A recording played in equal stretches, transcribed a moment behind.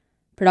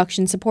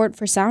Production support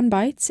for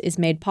Soundbites is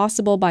made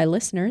possible by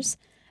listeners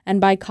and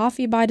by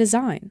Coffee by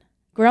Design,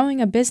 growing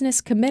a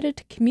business committed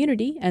to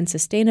community and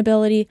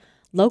sustainability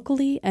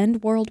locally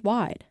and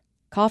worldwide.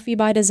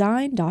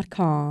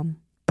 coffeebydesign.com.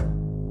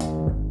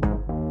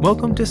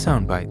 Welcome to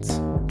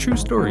Soundbites, true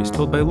stories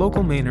told by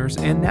local Mainers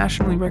and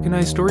nationally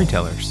recognized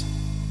storytellers.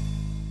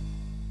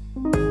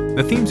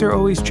 The themes are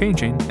always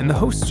changing, and the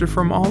hosts are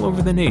from all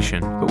over the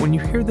nation, but when you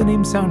hear the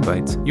name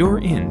Soundbites, you're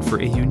in for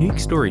a unique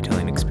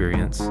storytelling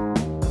experience.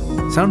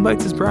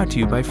 Soundbites is brought to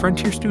you by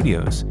Frontier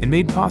Studios and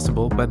made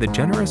possible by the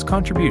generous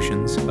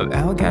contributions of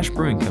Allagash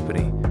Brewing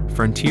Company,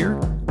 Frontier,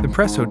 the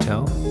Press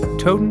Hotel,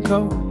 Toad &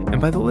 Co., and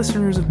by the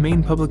listeners of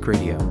Maine Public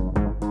Radio.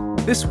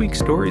 This week's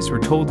stories were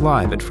told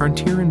live at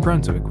Frontier in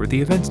Brunswick, where the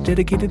event's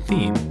dedicated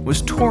theme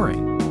was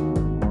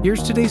touring.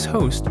 Here's today's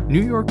host,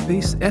 New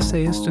York-based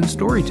essayist and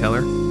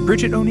storyteller,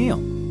 Bridget O'Neill.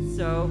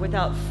 So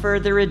without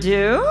further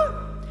ado,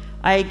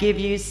 I give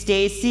you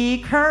Stacey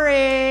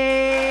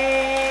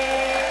Curry.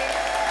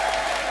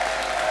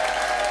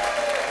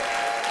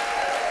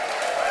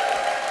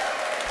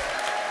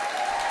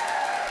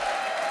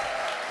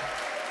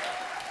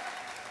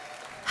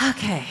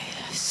 Okay,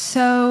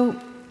 so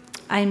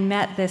I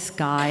met this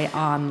guy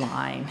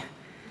online,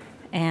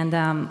 and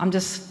I'm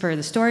just, for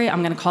the story,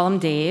 I'm going to call him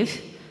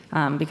Dave,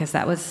 because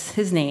that was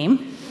his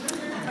name.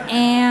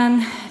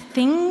 And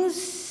things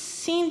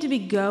seemed to be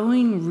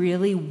going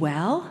really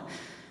well,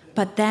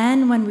 but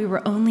then when we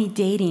were only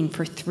dating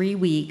for 3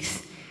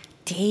 weeks,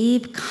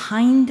 Dave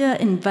kinda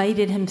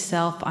invited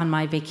himself on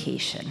my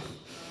vacation.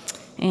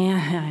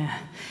 And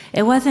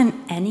it wasn't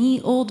any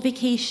old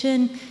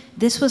vacation.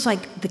 This was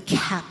like the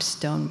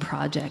capstone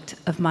project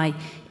of my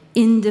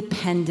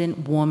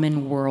independent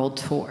woman world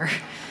tour.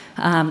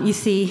 You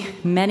see,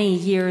 many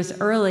years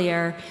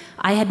earlier,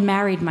 I had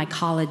married my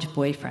college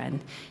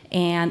boyfriend,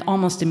 and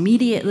almost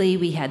immediately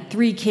we had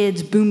 3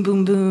 kids, boom,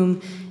 boom,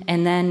 boom,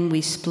 and then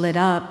we split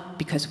up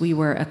because we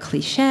were a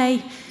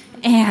cliche,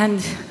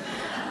 and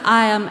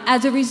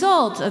as a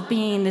result of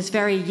being this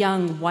very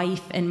young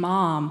wife and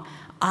mom,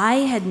 I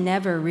had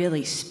never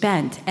really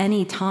spent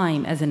any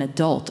time as an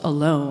adult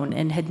alone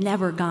and had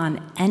never gone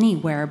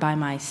anywhere by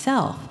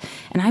myself.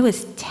 And I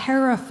was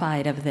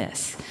terrified of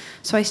this.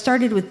 So I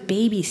started with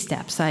baby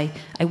steps. I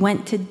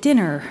went to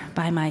dinner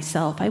by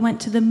myself. I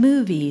went to the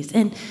movies.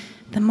 And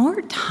the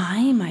more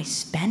time I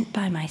spent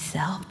by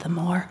myself, the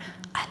more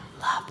I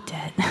loved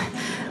it.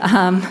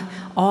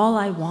 All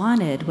I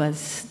wanted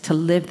was to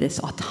live this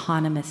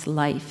autonomous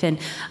life. And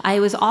I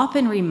was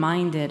often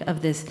reminded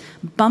of this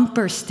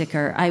bumper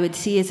sticker I would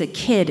see as a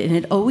kid, and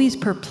it always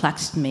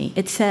perplexed me.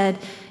 It said,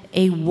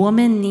 "A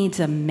woman needs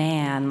a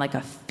man like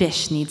a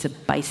fish needs a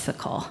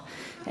bicycle."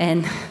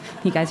 And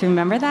you guys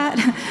remember that?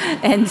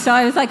 And so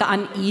I was like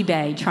on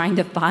eBay trying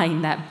to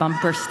find that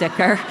bumper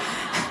sticker.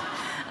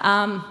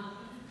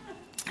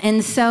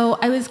 And so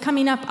I was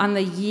coming up on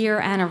the year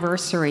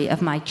anniversary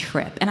of my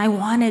trip, and I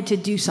wanted to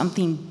do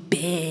something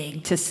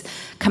big to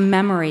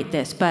commemorate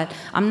this, but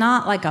I'm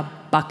not like a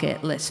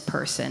bucket list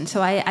person,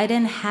 so I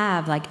didn't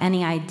have like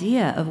any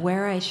idea of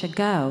where I should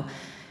go.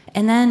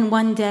 And then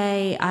one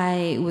day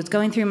I was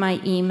going through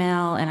my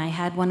email, and I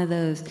had one of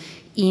those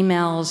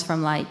emails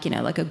from like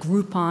a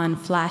Groupon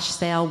flash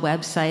sale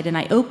website, and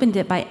I opened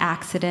it by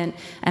accident,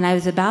 and I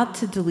was about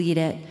to delete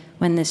it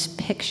when this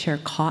picture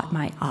caught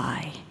my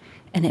eye.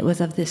 And it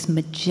was of this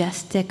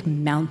majestic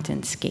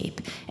mountainscape.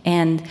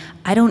 And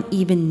I don't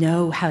even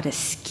know how to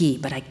ski,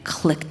 but I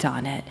clicked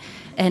on it.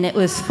 And it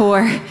was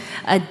for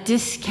a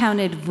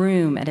discounted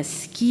room at a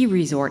ski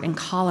resort in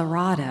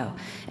Colorado.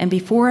 And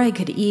before I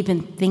could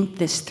even think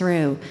this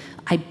through,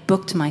 I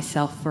booked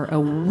myself for a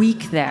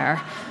week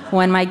there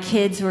when my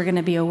kids were going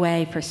to be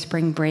away for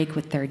spring break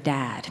with their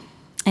dad.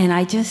 And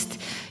I just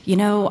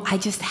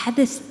had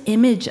this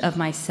image of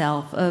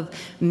myself of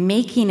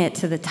making it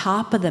to the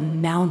top of the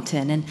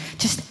mountain and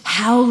just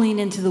howling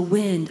into the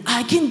wind,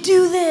 "I can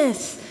do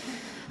this!"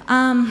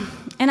 And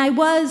I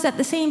was, at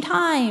the same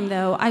time,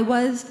 though, I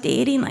was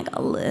dating like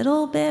a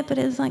little bit, but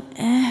it was like,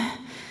 eh.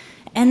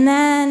 And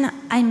then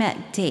I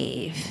met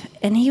Dave,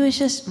 and he was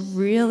just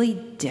really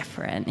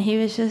different. He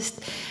was just...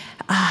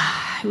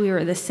 we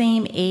were the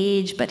same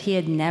age, but he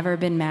had never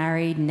been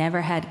married,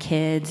 never had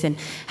kids, and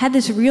had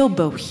this real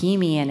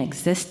bohemian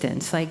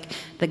existence. Like,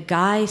 the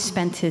guy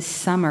spent his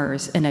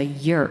summers in a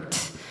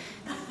yurt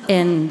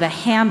in the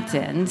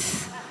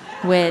Hamptons,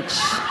 which...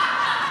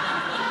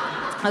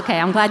 Okay,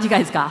 I'm glad you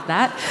guys got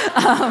that.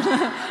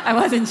 I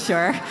wasn't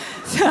sure.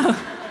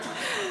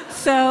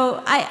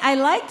 So I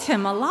liked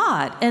him a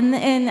lot,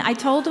 and I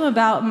told him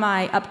about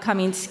my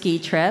upcoming ski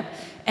trip.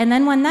 And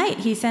then one night,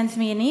 he sends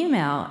me an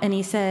email, and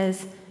he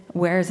says,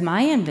 "Where's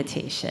my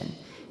invitation?"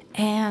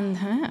 And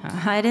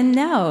I didn't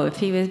know if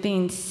he was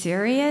being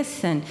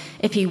serious, and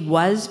if he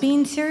was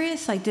being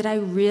serious, like, did I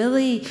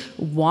really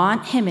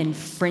want him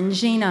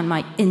infringing on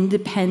my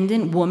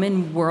independent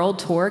woman world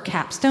tour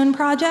capstone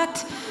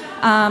project?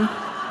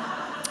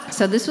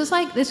 So this was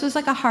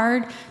like a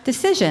hard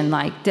decision.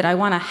 Like, did I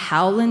want to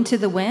howl into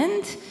the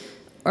wind,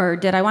 or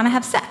did I want to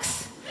have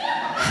sex?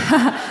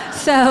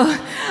 So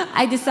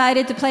I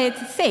decided to play it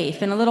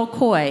safe and a little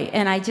coy,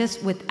 and I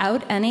just,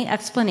 without any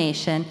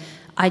explanation,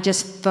 I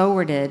just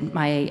forwarded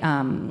my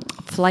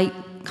flight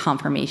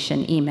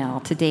confirmation email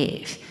to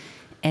Dave.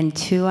 And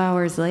 2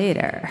 hours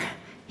later,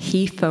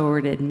 he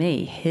forwarded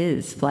me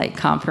his flight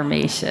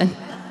confirmation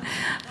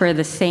for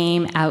the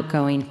same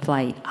outgoing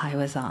flight I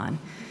was on.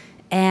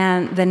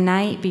 And the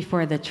night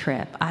before the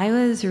trip, I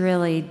was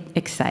really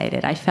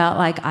excited. I felt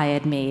like I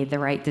had made the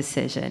right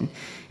decision.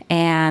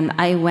 And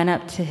I went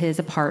up to his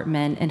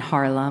apartment in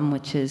Harlem,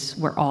 which is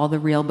where all the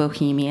real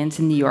bohemians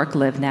in New York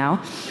live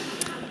now.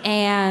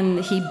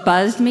 And he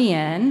buzzed me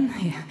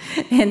in,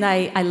 and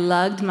I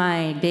lugged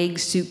my big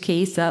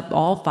suitcase up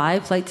all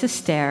 5 flights of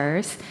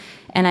stairs,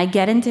 and I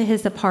get into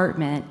his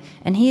apartment,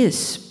 and he is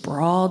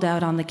sprawled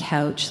out on the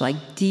couch, like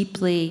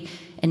deeply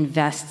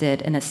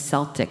invested in a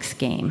Celtics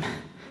game,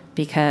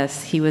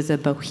 because he was a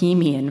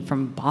bohemian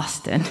from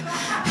Boston.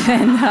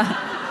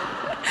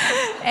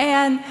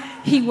 And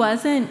he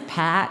wasn't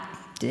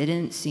packed,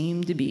 didn't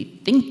seem to be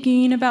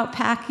thinking about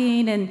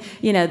packing, and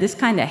this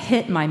kind of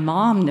hit my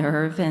mom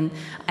nerve. And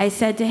I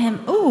said to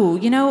him,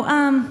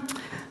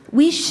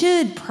 we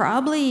should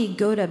probably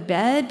go to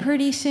bed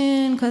pretty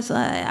soon, because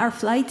our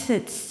flight's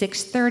at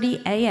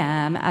 6:30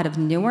 a.m. out of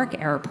Newark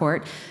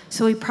Airport,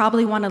 so we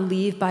probably want to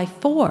leave by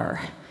 4.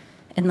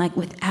 And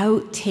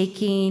without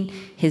taking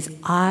his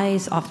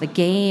eyes off the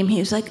game, he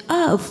was like,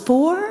 oh,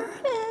 4?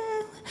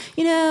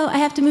 I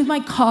have to move my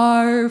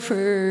car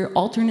for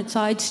alternate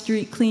side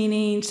street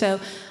cleaning, so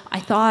I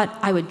thought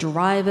I would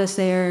drive us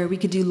there. We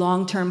could do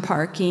long-term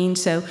parking,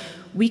 so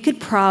we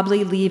could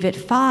probably leave at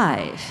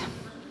 5.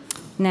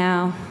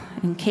 Now,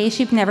 in case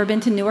you've never been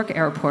to Newark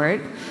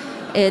Airport,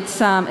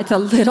 it's a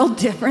little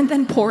different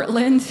than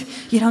Portland.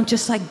 You don't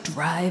just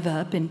drive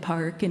up and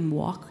park and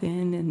walk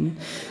in and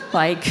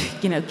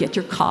get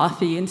your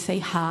coffee and say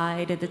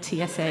hi to the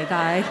TSA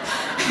guy.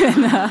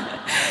 And,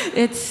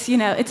 it's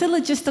a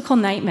logistical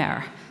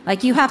nightmare.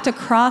 You have to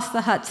cross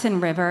the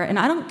Hudson River, and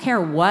I don't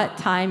care what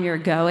time you're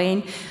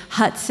going,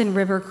 Hudson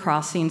River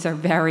crossings are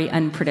very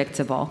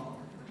unpredictable.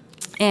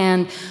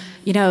 And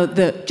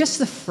just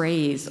the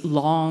phrase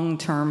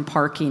long-term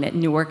parking at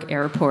Newark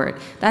Airport,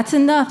 that's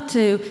enough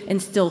to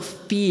instill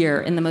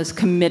fear in the most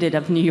committed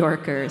of New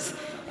Yorkers.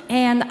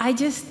 And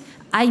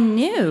I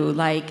knew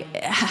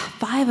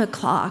 5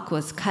 o'clock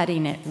was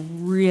cutting it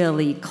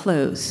really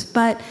close,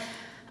 but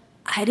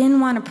I didn't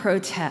want to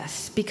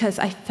protest because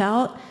I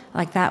felt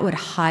like that would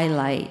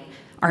highlight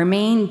our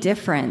main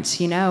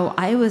difference.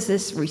 I was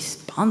this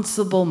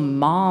responsible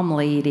mom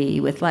lady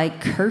with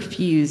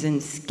curfews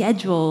and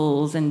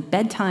schedules and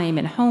bedtime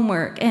and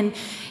homework, and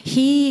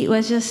he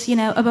was just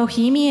a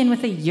bohemian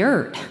with a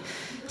yurt.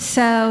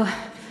 So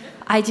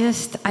I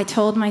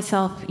told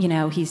myself,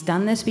 he's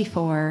done this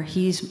before,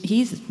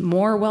 he's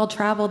more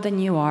well-traveled than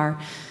you are,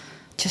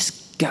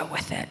 just go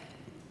with it.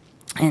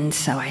 And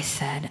so I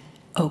said,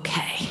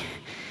 okay.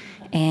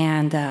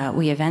 And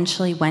we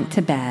eventually went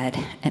to bed,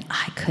 and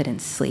I couldn't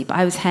sleep.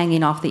 I was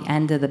hanging off the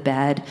end of the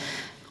bed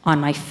on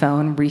my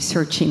phone,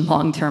 researching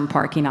long-term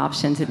parking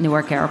options at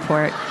Newark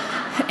Airport.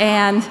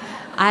 And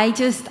I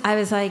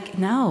was like,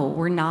 no,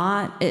 we're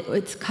not.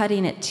 It's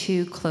cutting it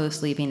too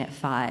close, leaving at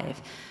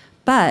 5.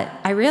 But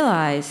I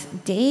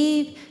realized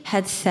Dave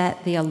had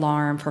set the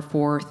alarm for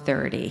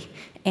 4:30.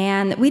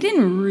 And we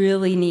didn't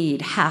really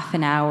need half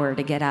an hour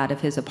to get out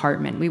of his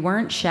apartment. We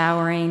weren't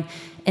showering.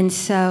 And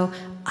so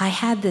I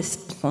had this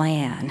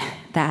plan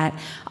that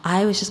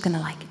I was just going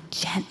to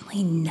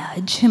gently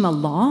nudge him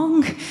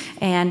along.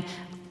 And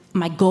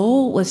my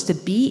goal was to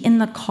be in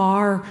the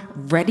car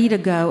ready to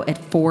go at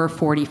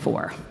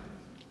 4:44.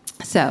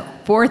 So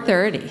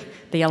 4:30,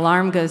 the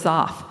alarm goes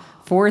off.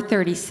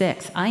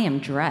 4:36, I am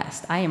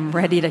dressed. I am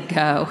ready to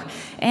go.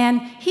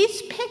 And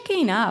he's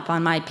picking up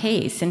on my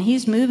pace, and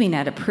he's moving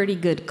at a pretty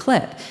good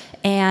clip.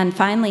 And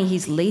finally,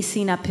 he's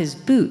lacing up his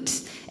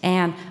boots.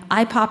 And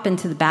I pop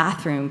into the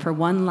bathroom for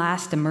one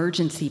last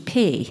emergency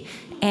pee.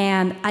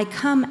 And I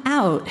come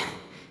out,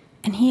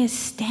 and he is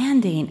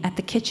standing at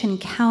the kitchen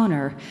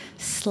counter,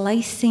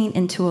 slicing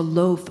into a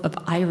loaf of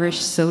Irish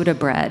soda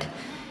bread.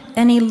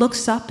 And he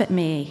looks up at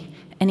me,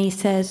 and he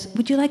says,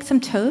 "Would you like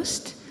some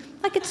toast?"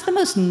 It's the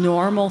most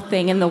normal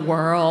thing in the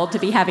world to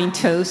be having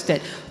toast at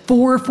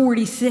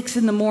 4:46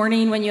 in the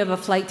morning when you have a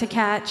flight to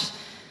catch.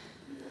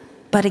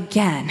 But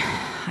again,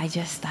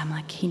 I'm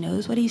like, he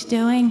knows what he's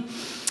doing.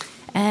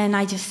 And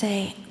I just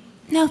say,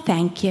 no,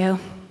 thank you.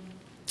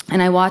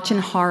 And I watch in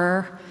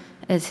horror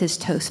as his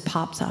toast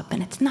pops up,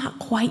 and it's not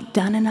quite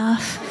done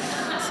enough.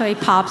 So he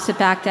pops it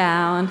back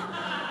down,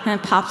 and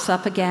it pops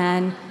up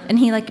again. And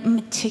he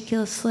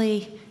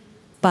meticulously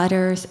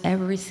butters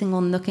every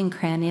single nook and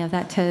cranny of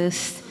that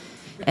toast.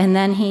 And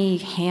then he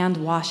hand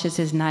washes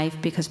his knife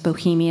because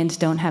bohemians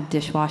don't have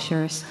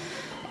dishwashers.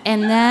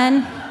 And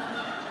then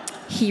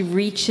he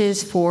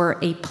reaches for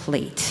a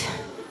plate.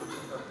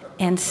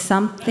 And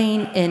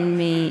something in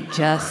me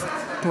just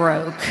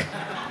broke.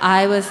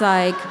 I was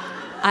like,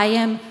 I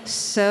am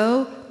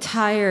so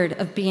tired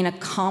of being a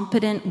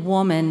competent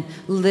woman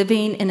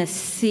living in a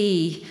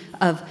sea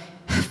of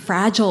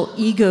fragile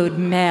egoed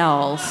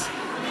males.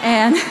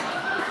 And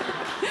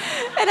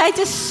I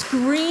just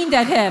screamed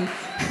at him,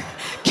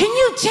 "Can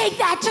you take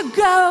that to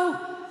go?"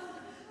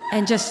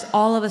 And just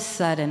all of a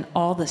sudden,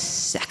 all the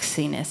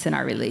sexiness in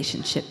our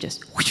relationship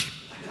just whoosh.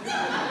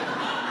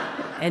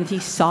 And he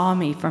saw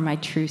me for my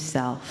true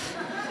self.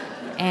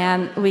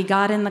 And we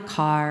got in the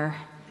car,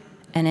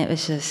 and it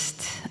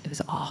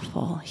was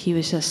awful. He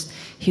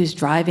was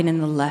driving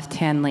in the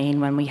left-hand lane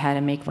when we had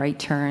to make right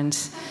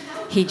turns.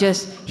 He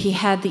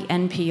had the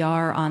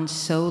NPR on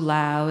so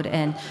loud,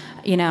 and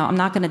I'm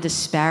not going to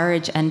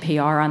disparage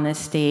NPR on this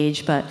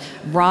stage, but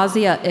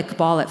Razia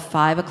Iqbal at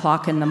 5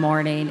 o'clock in the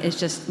morning is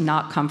just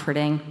not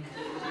comforting.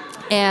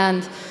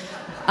 And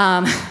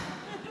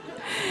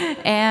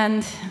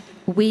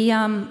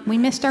we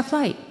missed our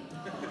flight.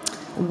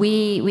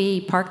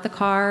 We parked the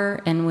car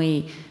and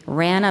we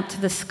ran up to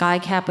the sky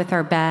cap with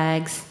our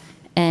bags,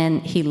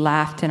 and he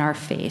laughed in our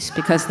face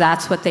because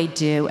that's what they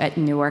do at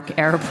Newark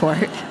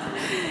Airport.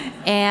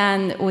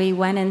 And we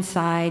went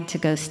inside to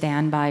go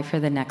stand by for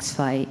the next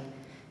flight,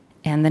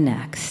 and the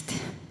next,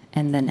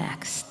 and the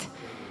next.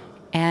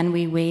 And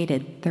we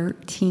waited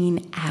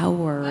 13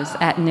 hours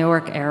at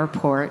Newark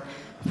Airport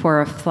for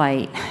a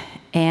flight.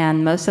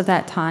 And most of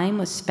that time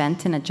was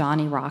spent in a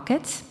Johnny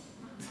Rockets.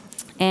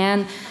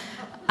 And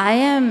I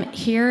am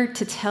here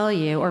to tell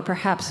you, or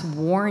perhaps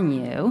warn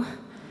you,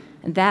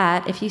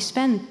 that if you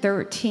spend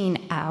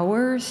 13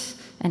 hours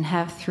and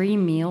have 3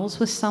 meals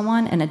with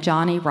someone in a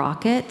Johnny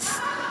Rockets,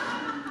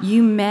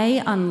 you may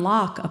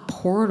unlock a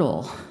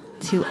portal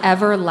to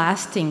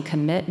everlasting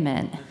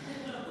commitment,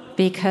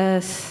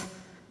 because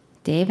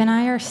Dave and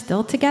I are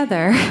still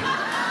together.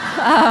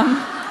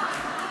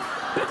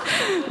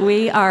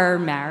 We are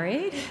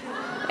married,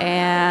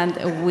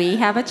 and we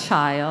have a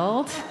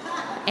child,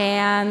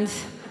 and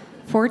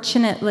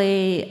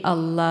fortunately, a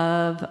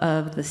love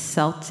of the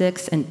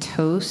Celtics and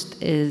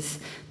toast is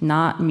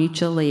not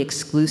mutually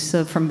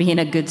exclusive from being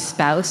a good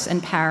spouse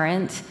and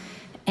parent.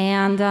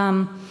 And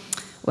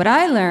what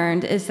I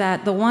learned is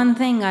that the one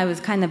thing I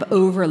was kind of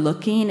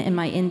overlooking in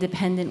my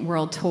independent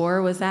world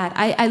tour was that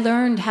I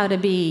learned how to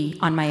be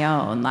on my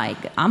own. Like,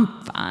 I'm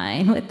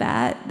fine with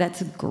that.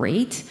 That's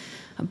great.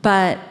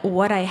 But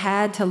what I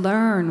had to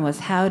learn was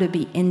how to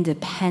be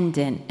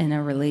independent in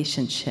a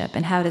relationship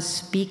and how to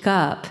speak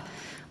up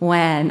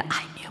when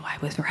I knew I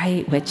was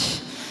right,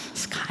 which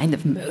is kind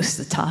of most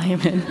of the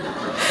time.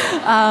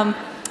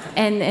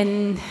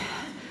 And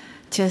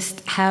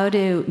just how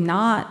to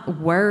not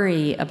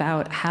worry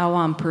about how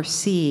I'm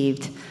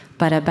perceived,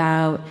 but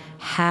about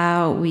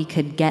how we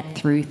could get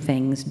through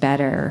things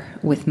better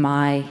with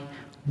my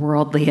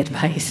worldly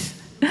advice.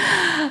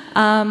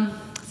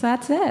 So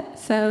that's it.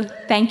 So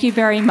thank you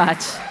very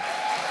much.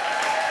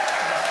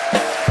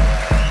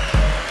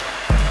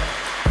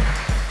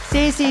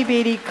 Stacey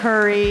Beatty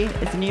Curry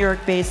is a New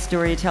York-based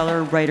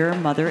storyteller, writer,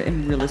 mother,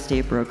 and real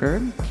estate broker.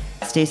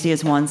 Stacey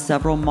has won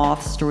several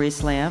Moth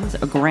StorySLAMs,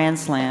 a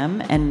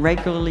GrandSLAM, and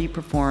regularly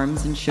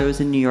performs in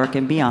shows in New York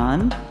and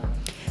beyond.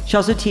 She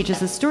also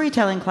teaches a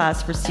storytelling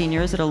class for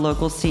seniors at a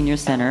local senior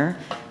center,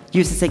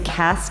 uses a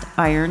cast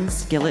iron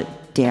skillet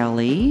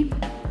daily,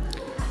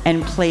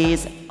 and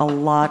plays a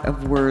lot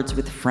of words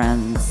with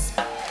friends.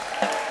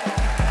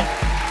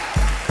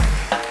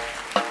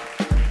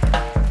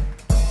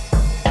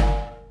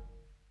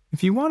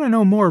 If you want to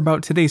know more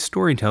about today's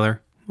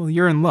storyteller, well,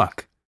 you're in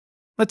luck.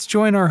 Let's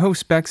join our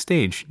host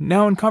backstage,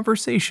 now in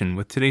conversation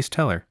with today's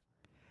teller.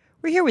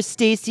 We're here with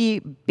Stacey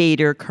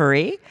Beatty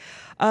Curry.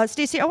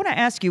 Stacey, I want to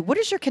ask you, what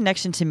is your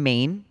connection to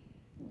Maine?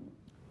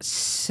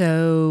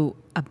 So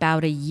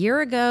about a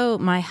year ago,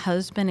 my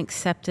husband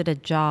accepted a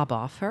job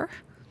offer,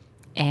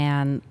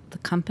 and the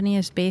company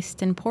is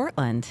based in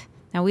Portland.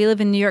 Now, we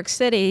live in New York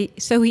City,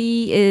 so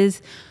he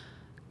is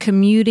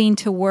commuting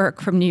to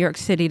work from New York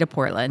City to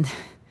Portland.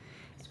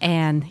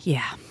 And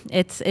yeah,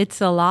 it's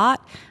a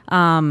lot.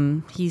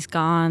 He's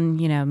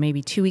gone,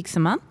 maybe 2 weeks a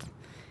month.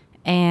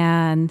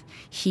 And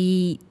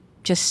he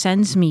just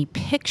sends me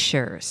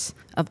pictures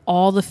of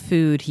all the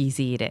food he's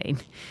eating.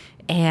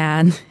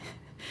 And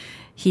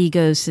he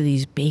goes to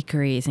these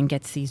bakeries and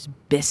gets these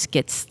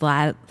biscuits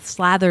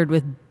slathered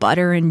with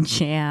butter and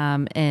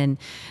jam and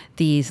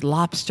these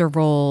lobster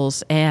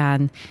rolls.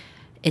 And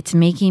it's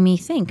making me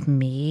think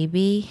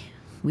maybe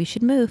we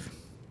should move.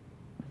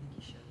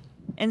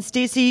 And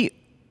Stacey,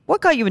 what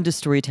got you into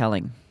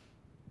storytelling?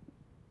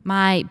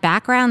 My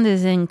background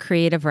is in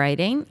creative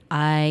writing.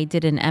 I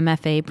did an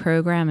MFA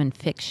program in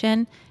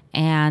fiction,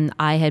 and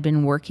I had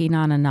been working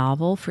on a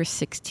novel for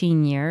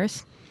 16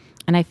 years.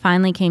 And I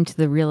finally came to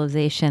the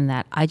realization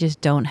that I just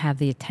don't have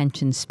the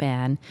attention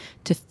span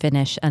to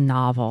finish a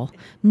novel,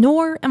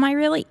 nor am I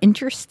really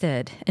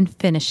interested in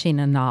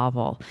finishing a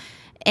novel.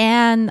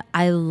 And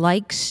I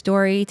like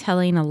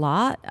storytelling a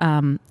lot.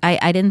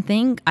 I didn't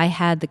think I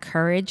had the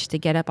courage to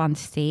get up on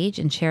stage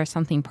and share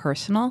something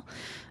personal.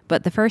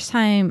 But the first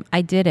time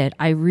I did it,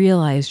 I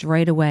realized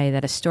right away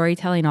that a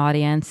storytelling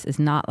audience is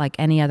not like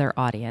any other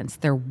audience.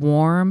 They're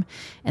warm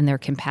and they're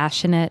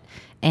compassionate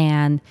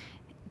and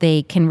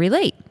they can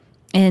relate.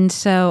 And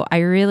so I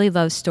really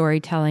love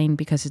storytelling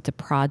because it's a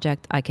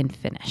project I can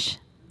finish.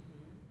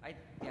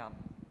 Yeah,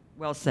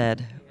 well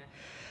said.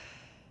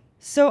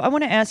 So I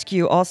want to ask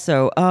you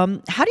also,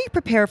 how do you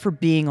prepare for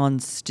being on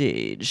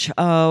stage? Do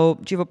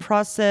you have a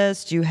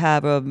process? Do you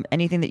have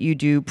anything that you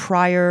do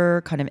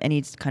prior,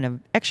 any kind of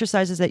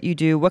exercises that you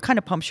do? What kind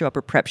of pumps you up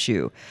or preps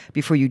you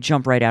before you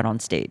jump right out on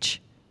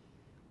stage?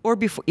 Or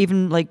before,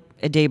 even like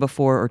a day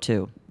before or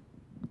two?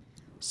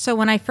 So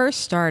when I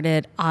first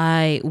started,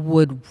 I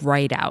would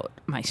write out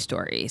my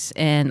stories,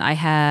 and I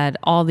had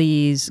all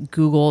these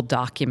Google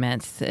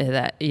documents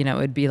that,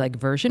 it'd be like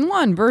version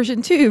 1,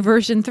 version 2,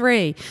 version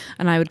 3,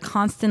 and I would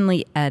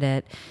constantly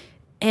edit.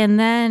 And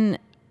then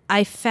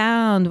I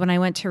found when I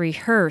went to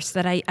rehearse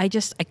that I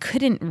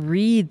couldn't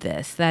read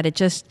this, that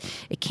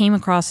it came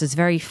across as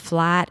very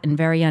flat and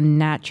very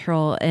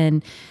unnatural.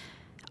 And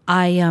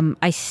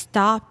I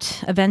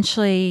stopped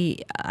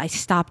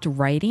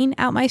writing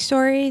out my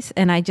stories,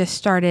 and I just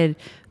started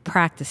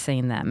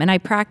practicing them. And I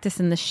practice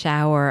in the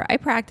shower. I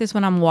practice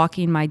when I'm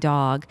walking my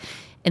dog.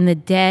 And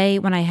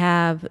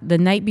the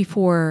night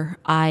before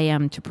I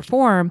am to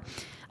perform,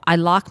 I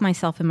lock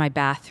myself in my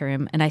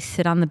bathroom and I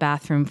sit on the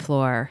bathroom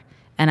floor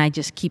and I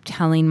just keep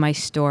telling my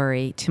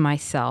story to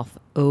myself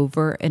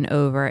over and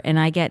over. And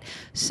I get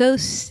so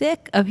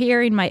sick of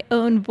hearing my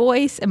own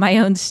voice and my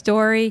own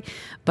story,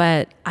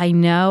 but I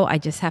know I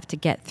just have to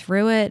get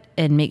through it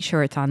and make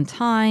sure it's on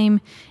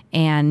time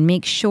and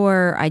make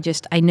sure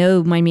I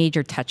know my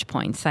major touch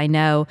points. I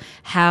know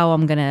how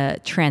I'm going to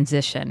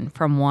transition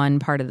from one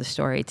part of the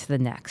story to the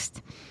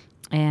next.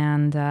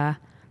 And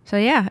so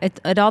yeah,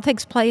 it all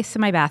takes place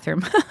in my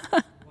bathroom.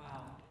 Wow.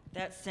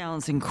 That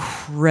sounds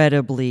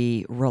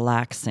incredibly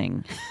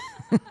relaxing.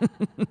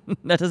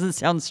 That doesn't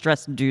sound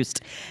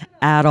stress-induced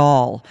at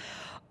all.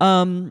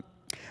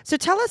 So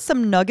tell us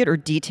some nugget or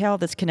detail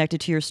that's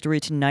connected to your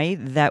story tonight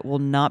that will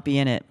not be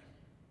in it.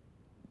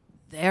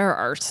 There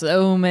are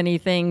so many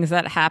things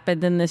that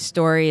happened in this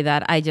story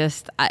that I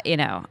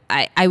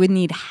would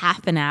need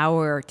half an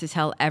hour to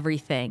tell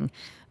everything.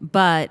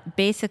 But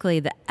basically,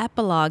 the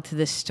epilogue to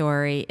this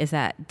story is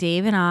that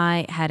Dave and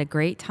I had a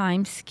great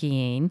time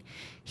skiing.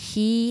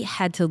 He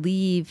had to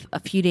leave a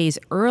few days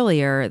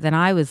earlier than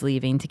I was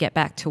leaving to get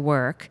back to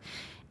work.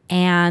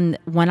 And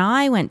when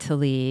I went to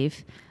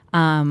leave,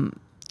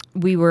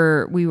 we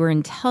were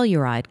in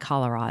Telluride,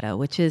 Colorado,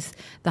 which is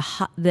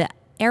the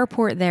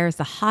airport there is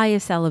the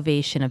highest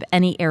elevation of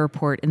any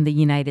airport in the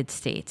United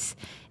States.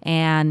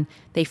 And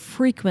they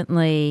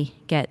frequently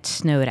get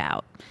snowed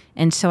out.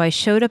 And so I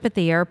showed up at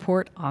the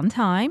airport on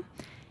time,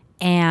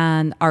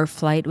 and our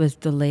flight was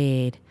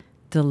delayed.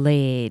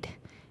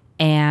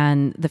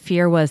 And the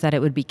fear was that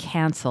it would be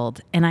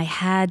canceled. And I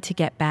had to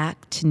get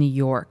back to New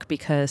York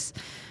because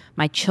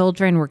my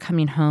children were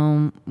coming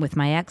home with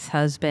my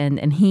ex-husband,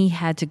 and he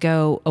had to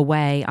go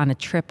away on a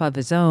trip of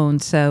his own.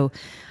 So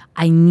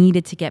I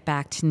needed to get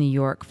back to New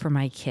York for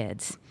my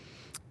kids.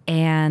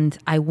 And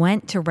I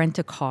went to rent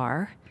a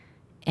car,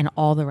 and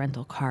all the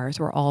rental cars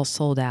were all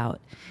sold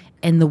out.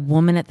 And the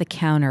woman at the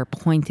counter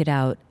pointed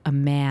out a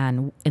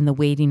man in the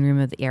waiting room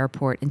of the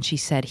airport, and she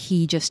said,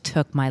 "He just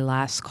took my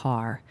last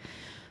car."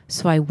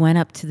 So I went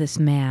up to this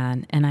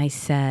man and I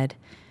said,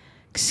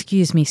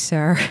 "Excuse me,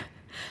 sir,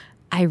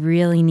 I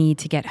really need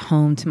to get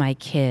home to my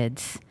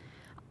kids.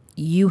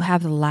 You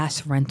have the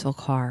last rental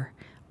car.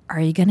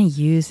 Are you going to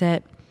use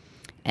it?"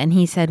 And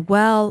he said,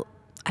 "Well,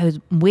 I was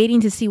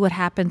waiting to see what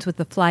happens with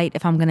the flight,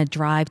 if I'm going to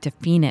drive to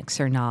Phoenix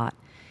or not."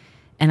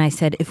 And I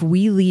said, "If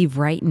we leave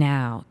right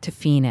now to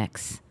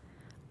Phoenix,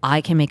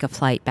 I can make a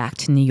flight back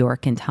to New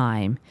York in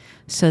time."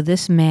 So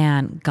this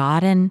man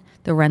got in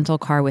the rental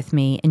car with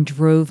me and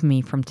drove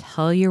me from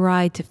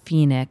Telluride to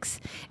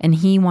Phoenix. And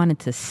he wanted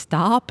to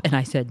stop. And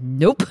I said,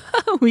 "Nope,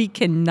 we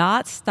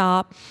cannot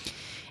stop."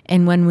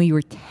 And when we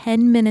were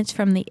 10 minutes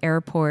from the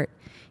airport,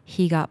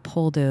 he got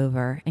pulled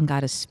over and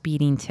got a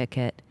speeding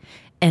ticket.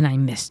 And I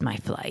missed my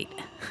flight.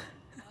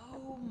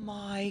 Oh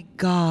my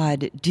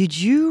God. Did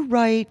you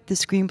write the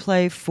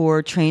screenplay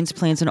for Trains,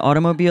 Planes, and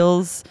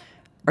Automobiles?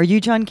 Are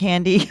you John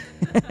Candy?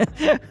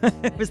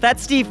 Was that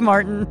Steve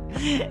Martin?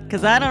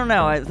 Because I don't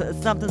know.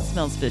 Something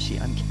smells fishy.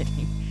 I'm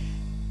kidding.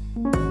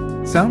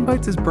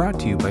 Soundbites is brought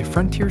to you by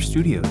Frontier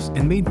Studios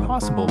and made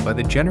possible by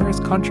the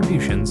generous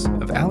contributions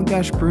of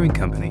Allagash Brewing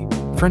Company,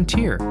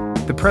 Frontier,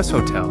 The Press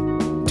Hotel,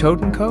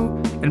 Toad & Co.,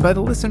 and by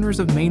the listeners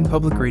of Maine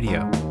Public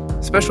Radio.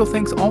 Special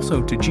thanks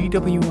also to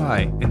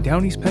GWI and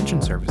Downey's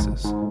Pension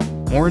Services.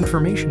 More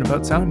information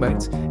about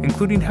Soundbites,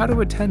 including how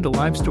to attend a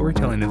live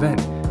storytelling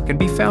event, can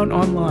be found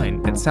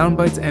online at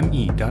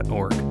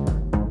soundbitesme.org.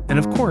 And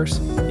of course,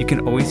 you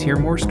can always hear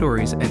more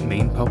stories at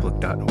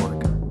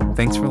mainepublic.org.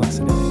 Thanks for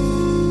listening.